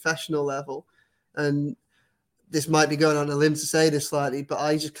on a professional level. And this might be going on a limb to say this slightly, but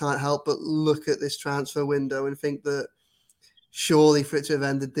I just can't help but look at this transfer window and think that surely for it to have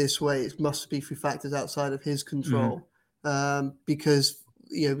ended this way, it must be through factors outside of his control. Because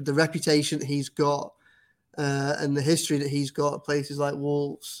the reputation that he's got and the history that he's got at places like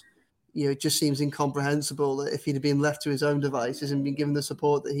Wolves, it just seems incomprehensible that if he'd have been left to his own devices and been given the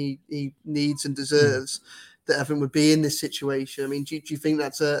support that he needs and deserves, that Everton would be in this situation. I mean, do you think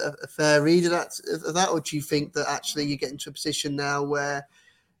that's a fair read of that, or do you think that actually you get into a position now where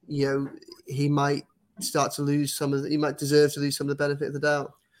he might start to lose he might deserve to lose some of the benefit of the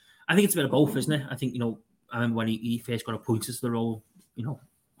doubt? I think it's a bit of both, isn't it? I think I remember when he first got appointed to the role,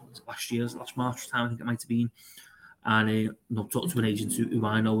 last March time, I think it might have been. And talked to an agent who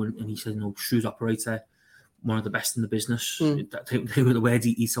I know, and he said, shrewd operator, one of the best in the business. They were the words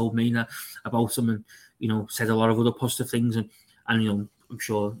he told me about him, and said a lot of other positive things. And I'm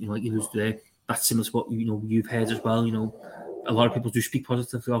sure like you used there, that's similar to what you've heard as well. A lot of people do speak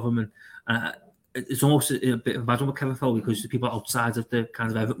positively of him, and it's almost a bit of a bad one with Kevin Fowler, because the people outside of the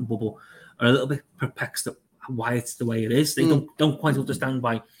kind of Everton bubble are a little bit perplexed at why it's the way it is. They don't quite understand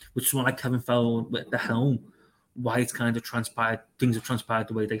why, with someone like Kevin Fowler at the helm, why it's kind of things have transpired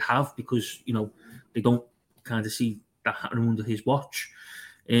the way they have, because they don't kind of see that happening under his watch.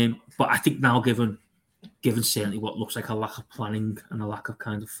 But I think now, given certainly what looks like a lack of planning and a lack of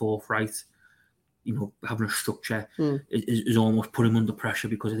kind of forthright, having a structure is almost put him under pressure,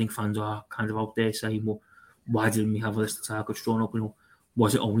 because I think fans are kind of out there saying, well, why didn't we have a list of targets drawn up?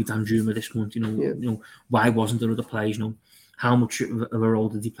 Was it only Danjuma this month? Why wasn't there other players? How much of a role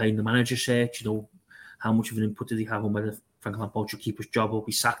did he play in the manager search? How much of an input did he have on whether Frank Lampard should keep his job or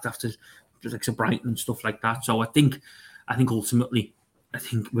be sacked after like Brighton and stuff like that? So I think ultimately,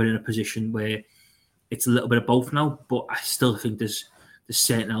 we're in a position where it's a little bit of both now, but I still think there's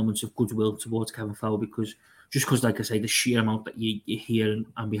certain elements of goodwill towards Kevin Fowler, because like I say, the sheer amount that you hear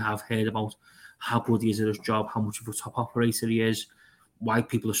and we have heard about how good he is at his job, how much of a top operator he is, why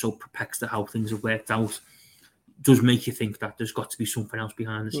people are so perplexed at how things have worked out, does make you think that there's got to be something else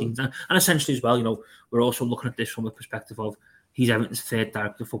behind the scenes. And essentially as well, we're also looking at this from a perspective of he's Everton's third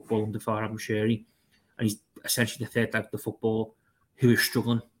director of football under Farhad Moshiri, and he's essentially the third director of football who is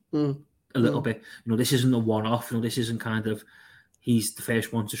struggling a little bit. This isn't a one-off. This isn't kind of he's the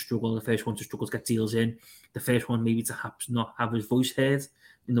first one to struggle, to get deals in, the first one maybe to perhaps not have his voice heard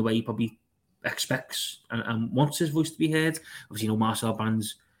in the way he probably expects and wants his voice to be heard. Obviously, Marcel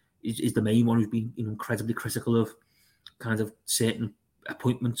Brands is the main one who's been incredibly critical of kind of certain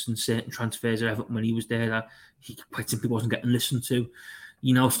appointments and certain transfers at Everton when he was there, that he quite simply wasn't getting listened to.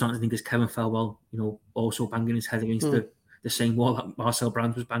 Starting to think there's Kevin Fowler, also banging his head against the same wall that Marcel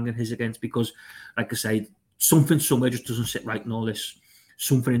Brands was banging his against, because, like I say, something somewhere just doesn't sit right in all this.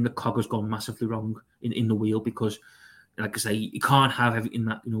 Something in the cog has gone massively wrong in the wheel, because, like I say, you can't have everything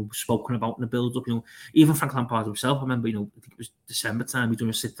that spoken about in the build-up. Even Frank Lampard himself, I remember, I think it was December time, he done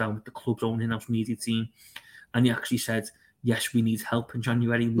a sit-down with the club's own in-house media team, and he actually said, yes, we need help in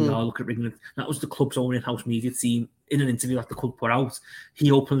January. We are looking at bringing it. That was the club's own in-house media team in an interview that the club put out.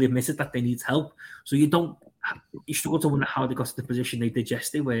 He openly admitted that they need help. So you struggle to wonder how they got to the position they did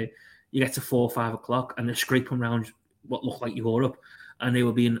yesterday, where you get to 4 or 5 o'clock and they're scraping around what looked like Europe, and they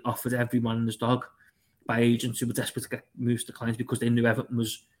were being offered every man and his dog by agents who were desperate to get moves to clients, because they knew Everton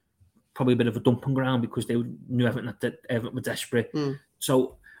was probably a bit of a dumping ground, because they knew Everton were desperate.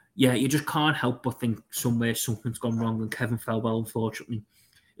 So, yeah, you just can't help but think somewhere something's gone wrong, and Kevin Fowler, unfortunately,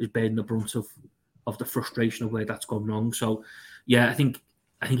 is bearing the brunt of the frustration of where that's gone wrong. So, yeah, I think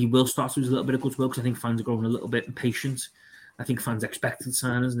he will start to lose a little bit of goodwill, because I think fans are growing a little bit impatient. I think fans expected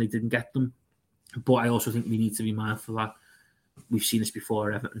signings and they didn't get them. But I also think we need to be mindful that we've seen this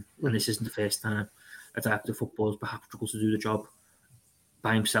before at Everton, and this isn't the first time a director of football has perhaps struggled to do the job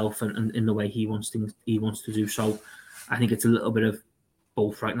by himself and in the way he wants to do. So I think it's a little bit of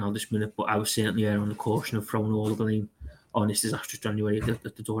both right now this minute, but I was certainly on the caution of throwing all the blame on this disastrous January at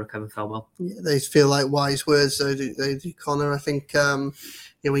the door of Kevin Fowler. Yeah, they feel like wise words, though, they do, Connor. I think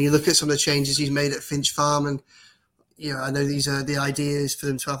when you look at some of the changes he's made at Finch Farm, and I know these are the ideas for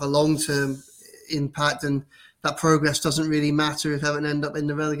them to have a long-term impact, and that progress doesn't really matter if Everton end up in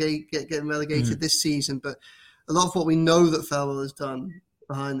the getting relegated this season. But a lot of what we know that Fowler has done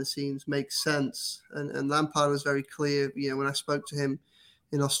behind the scenes makes sense. And Lampard was very clear, when I spoke to him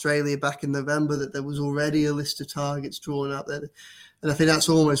in Australia back in November, that there was already a list of targets drawn up there. And I think that's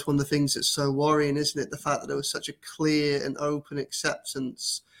almost one of the things that's so worrying, isn't it? The fact that there was such a clear and open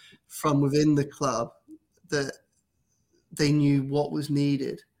acceptance from within the club that they knew what was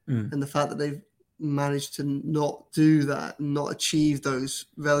needed. And the fact that they've managed to not do that and not achieve those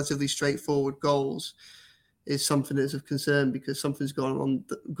relatively straightforward goals is something that's of concern, because something's gone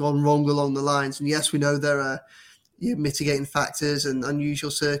wrong along the lines. And yes, we know there are mitigating factors and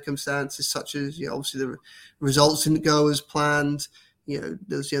unusual circumstances, such as obviously the results didn't go as planned. There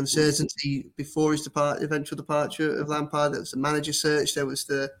was the uncertainty before his eventual departure of Lampard. There was the manager search. There was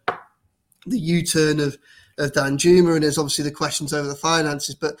the U-turn of Dan Juma, and there's obviously the questions over the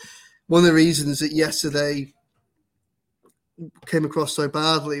finances. But one of the reasons that yesterday came across so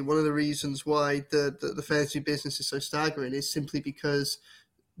badly, one of the reasons why the fair to business is so staggering, is simply because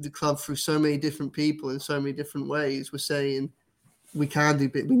the club, through so many different people in so many different ways, were saying we can do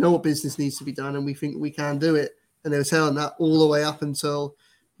it. We know what business needs to be done, and we think we can do it. And they were telling that all the way up until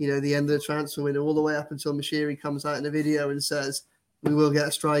the end of the transfer window, all the way up until Moshiri comes out in a video and says we will get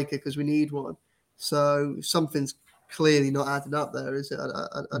a striker because we need one. So something's clearly not adding up there, is it?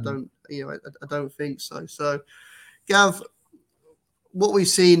 I don't think so. So, Gav, what we've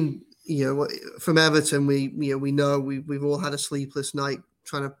seen, from Everton, we know we've all had a sleepless night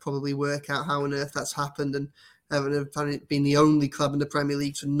trying to probably work out how on earth that's happened, and Everton have been the only club in the Premier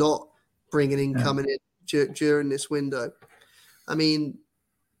League to not bring an income in during this window. I mean,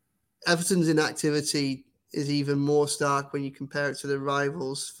 Everton's inactivity is even more stark when you compare it to the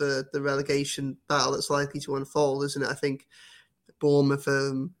rivals for the relegation battle that's likely to unfold, isn't it? I think Bournemouth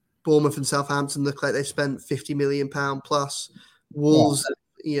and Southampton look like they've spent £50 million plus. Wolves,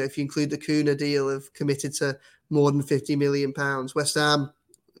 if you include the Kuna deal, have committed to more than £50 million. West Ham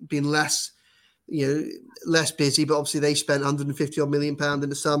been less busy, but obviously they spent £150 million in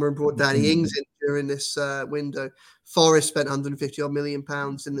the summer and brought Danny Ings in during this window. Forest spent £150 million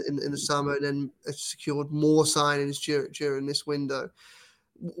in the summer and then secured more signings during this window.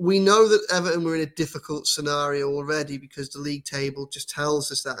 We know that Everton were in a difficult scenario already because the league table just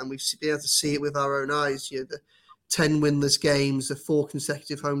tells us that, and we've been able to see it with our own eyes. The 10 winless games, the 4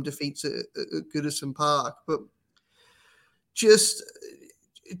 consecutive home defeats at Goodison Park. But just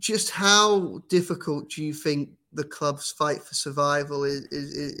how difficult do you think the club's fight for survival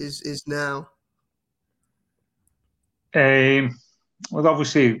is now? Well,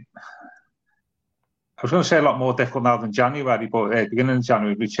 obviously, I was going to say a lot more difficult now than January, but at the beginning of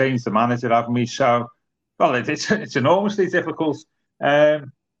January, we changed the manager, haven't we? So, well, it's enormously difficult.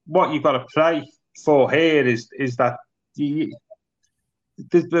 What you've got to play for here is that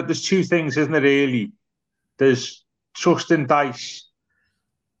there's two things, isn't there, really? There's trusting Dyche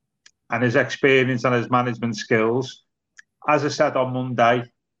and his experience and his management skills. As I said on Monday,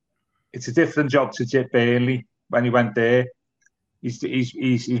 it's a different job to Jip Burnley when he went there. He's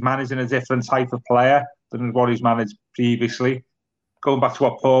managing a different type of player than what he's managed previously. Going back to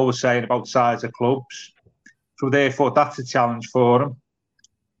what Paul was saying about size of clubs. So therefore, that's a challenge for him.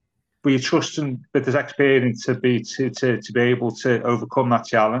 But you trust him with his experience to be able to overcome that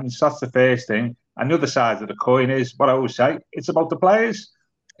challenge. That's the first thing. And the other side of the coin is what I always say: it's about the players.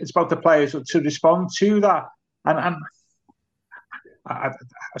 It's about the players to respond to that. And I've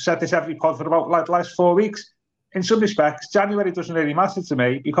said this every pod for about the last 4 weeks. In some respects, January doesn't really matter to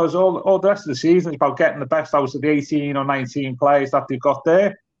me because all the rest of the season is about getting the best out of the 18 or 19 players that they've got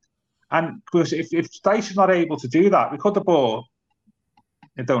there. And because if Dyche is not able to do that, we could have bought,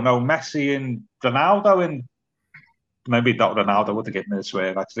 I don't know, Messi and Ronaldo, and maybe not Ronaldo would have given it a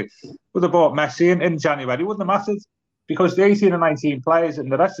swerve, actually. Would have bought Messi in January, wouldn't have mattered because the 18 and 19 players and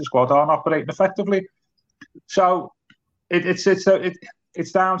the rest of the squad aren't operating effectively. So it's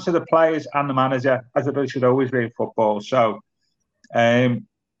down to the players and the manager, as it should always be in football. So, and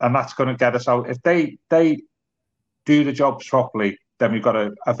that's going to get us out. If they do the jobs properly, then we've got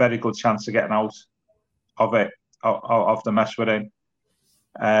a very good chance of getting out of it, of the mess we're in.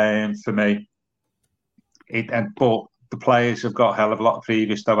 For me, but the players have got a hell of a lot of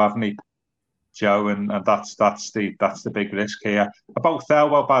previous though, haven't they, Joe? And that's the big risk here. About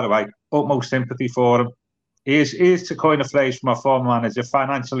Thelwell, by the way, utmost sympathy for him. He is, to coin a phrase from our former manager,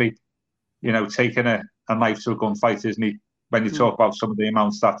 financially, taking a knife to a gunfight, isn't he? When you talk about some of the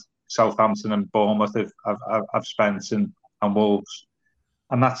amounts that Southampton and Bournemouth have spent and Wolves.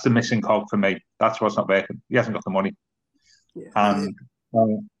 And that's the missing cog for me. That's what's not working. He hasn't got the money. Yeah.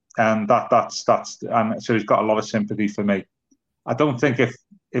 And that's and so he's got a lot of sympathy for me. I don't think if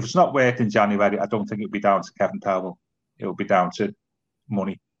it's not worked in January, I don't think it'll be down to Kevin Thelwell. It'll be down to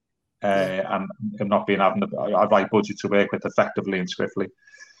money. And him not being having a right budget to work with effectively and swiftly.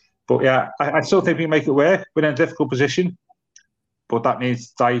 But yeah, I still think we make it work. We're in a difficult position, but that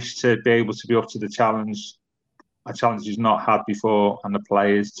needs Dyche to be able to be up to the challenge, a challenge he's not had before, and the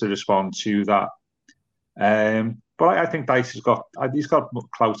players to respond to that. But I think Dyche he's got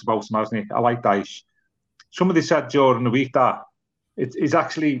clout about him, hasn't he? I like Dyche. Somebody said during the week that it's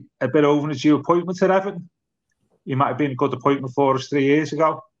actually a bit overdue appointment at Everton. He might have been a good appointment for us 3 years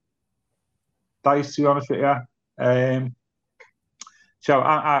ago. Dyche, to be honest with you. So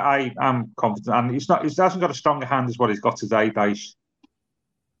I'm confident, and he hasn't got a stronger hand as what he's got today, Dyche.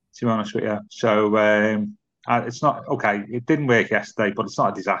 To be honest with you, so it's not okay. It didn't work yesterday, but it's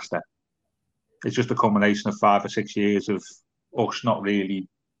not a disaster. It's just a combination of 5 or 6 years of us not really,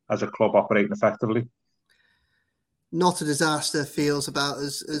 as a club, operating effectively. Not a disaster feels about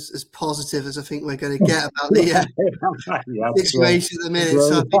as positive as I think we're going to get about the situation at the minute.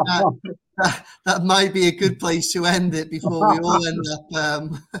 So I think that might be a good place to end it before we all end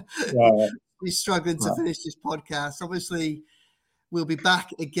up struggling to finish this podcast. Obviously, we'll be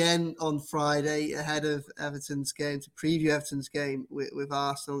back again on Friday ahead of Everton's game to preview Everton's game with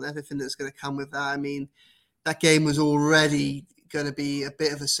Arsenal and everything that's going to come with that. I mean, that game was already going to be a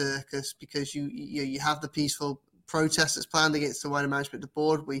bit of a circus because you have the peaceful protest that's planned against the wider management of the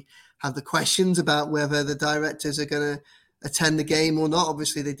board. We have the questions about whether the directors are going to attend the game or not.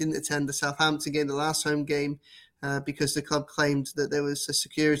 Obviously, they didn't attend the Southampton game, the last home game, because the club claimed that there was a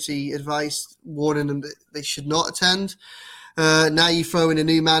security advice warning them that they should not attend. Now you throw in a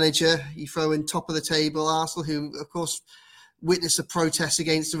new manager, you throw in top of the table Arsenal, who, of course, witnessed a protest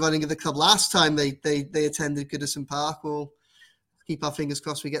against the running of the club last time they attended Goodison Park. We'll keep our fingers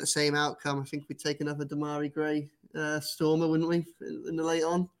crossed we get the same outcome. I think we'd take another Damari Gray stormer, wouldn't we, in the late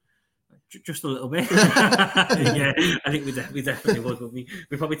on? Just a little bit. Yeah, I think we definitely would. But we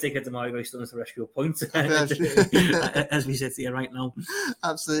probably take a Damari Gray stormer to rescue a point, as we sit here right now.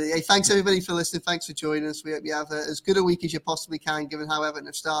 Absolutely. Hey, thanks everybody for listening. Thanks for joining us. We hope you have as good a week as you possibly can, given how Everton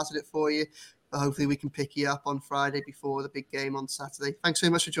have started it for you. But hopefully we can pick you up on Friday before the big game on Saturday. Thanks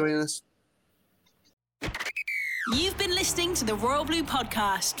very much for joining us. You've been listening to the Royal Blue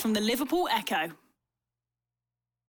Podcast from the Liverpool Echo.